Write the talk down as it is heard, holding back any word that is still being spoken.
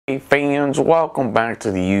Hey fans, welcome back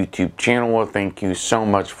to the YouTube channel. Thank you so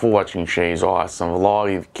much for watching Shay's Awesome Vlog.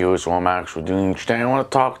 If you're curious what I'm actually doing each day, I want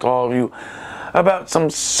to talk to all of you about some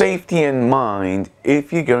safety in mind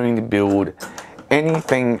if you're going to build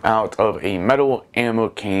anything out of a metal ammo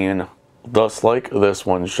can, just like this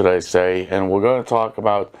one, should I say. And we're going to talk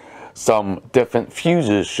about some different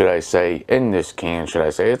fuses, should I say, in this can, should I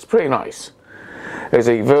say. It's pretty nice. It's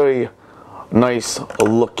a very nice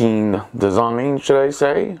looking design, should I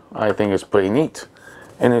say. I think it's pretty neat,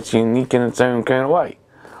 and it's unique in its own kind of way.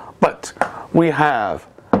 But we have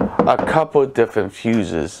a couple of different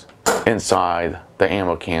fuses inside the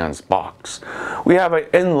ammo can's box. We have an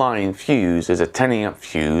inline fuse, is a 10 amp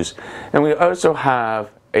fuse, and we also have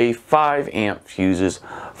a 5 amp fuses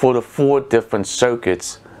for the 4 different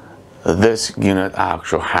circuits this unit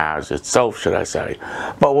actually has itself, should I say.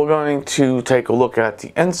 But we're going to take a look at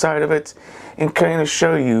the inside of it and kind of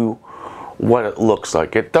show you what it looks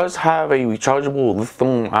like. It does have a rechargeable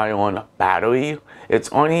lithium ion battery. It's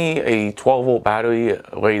only a 12 volt battery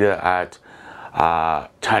rated at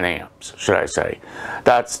 10 amps, should I say.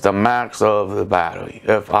 That's the max of the battery.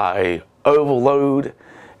 If I overload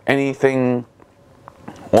anything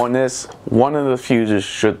on this, one of the fuses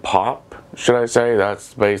should pop, should I say.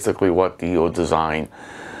 That's basically what you're designed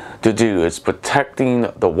to do. It's protecting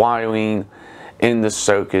the wiring in the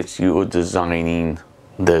circuits you are designing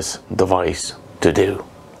this device to do.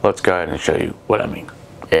 Let's go ahead and show you what I mean.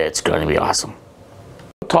 It's going to be awesome.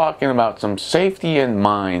 We're talking about some safety in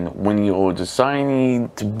mind when you're designing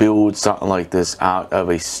to build something like this out of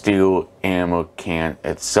a steel ammo can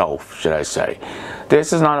itself, should I say.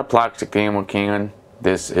 This is not a plastic ammo can.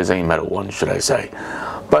 This is a metal one, should I say.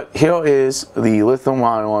 But here is the lithium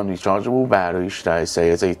ion rechargeable battery, should I say.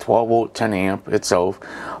 It's a 12 volt 10 amp itself.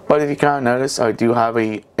 But if you kind of notice, I do have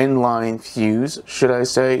a inline fuse, should I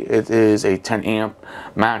say. It is a 10 amp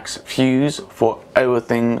max fuse for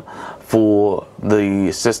everything for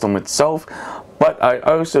the system itself. But I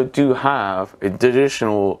also do have an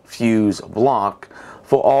additional fuse block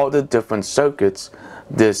for all the different circuits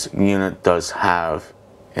this unit does have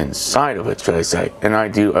inside of it, should I say. And I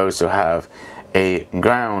do also have a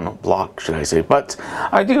ground block, should I say. But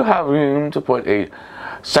I do have room to put a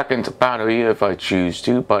second battery if I choose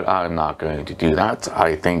to, but I'm not going to do that.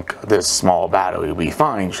 I think this small battery will be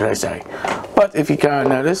fine, should I say. But if you kind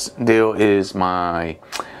of notice, there is my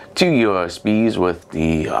 2 USBs with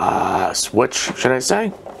the switch, should I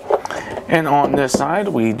say. And on this side,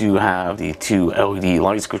 we do have the 2 LED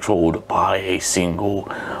lights controlled by a single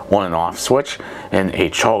on and off switch and a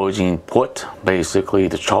charging port, basically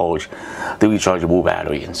to charge the rechargeable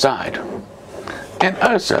battery inside. And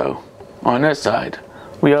also, on this side,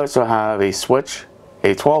 we also have a switch,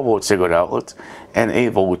 a 12 volt cigarette outlet, and a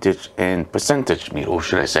voltage and percentage meter,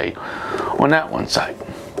 should I say, on that one side.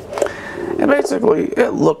 And basically,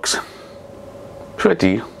 it looks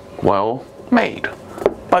pretty well made.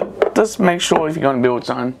 But just make sure if you're going to build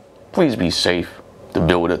something, please be safe to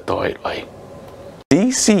build it the right way.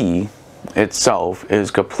 DC itself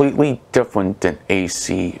is completely different than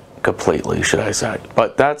AC completely, should I say.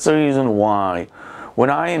 But that's the reason why when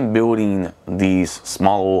I am building these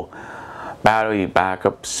small battery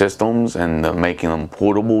backup systems and making them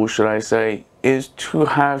portable, should I say, is to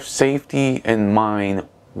have safety in mind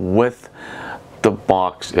with the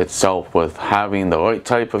box itself, with having the right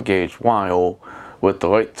type of gauge wire, with the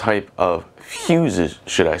right type of fuses,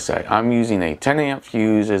 should I say. I'm using a 10 amp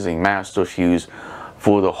fuse as a master fuse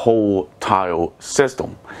for the whole tile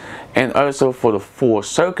system. And also for the 4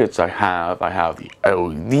 circuits I have the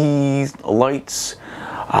LEDs, lights,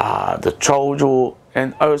 the charger,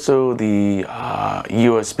 and also the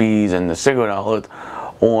USBs and the cigarette outlet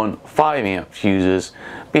on 5 amp fuses,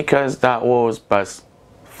 because that was best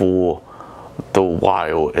for the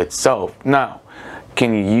wire itself. Now,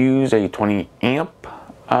 can you use a 20 amp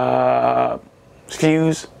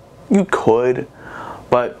fuse? You could,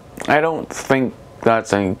 but I don't think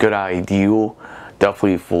that's a good idea,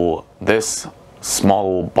 definitely for this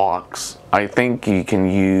small box. I think you can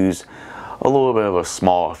use a little bit of a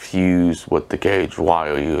small fuse with the gauge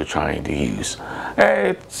wire you're trying to use.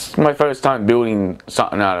 It's my first time building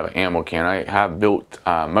something out of an ammo can. I have built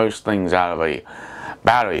most things out of a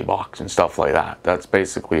battery box and stuff like that. That's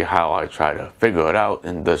basically how I try to figure it out,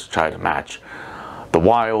 and just try to match the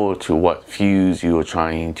wire to what fuse you are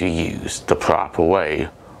trying to use the proper way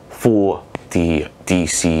for the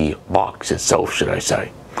DC box itself, should I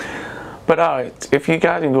say. But alright, if you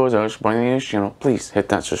guys enjoy this channel, please hit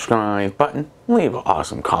that subscribe button, leave an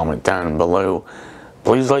awesome comment down below.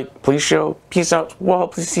 Please like, please share, peace out. We'll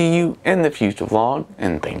hope to see you in the future vlog,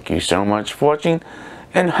 and thank you so much for watching,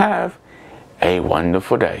 and have a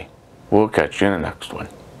wonderful day. We'll catch you in the next one.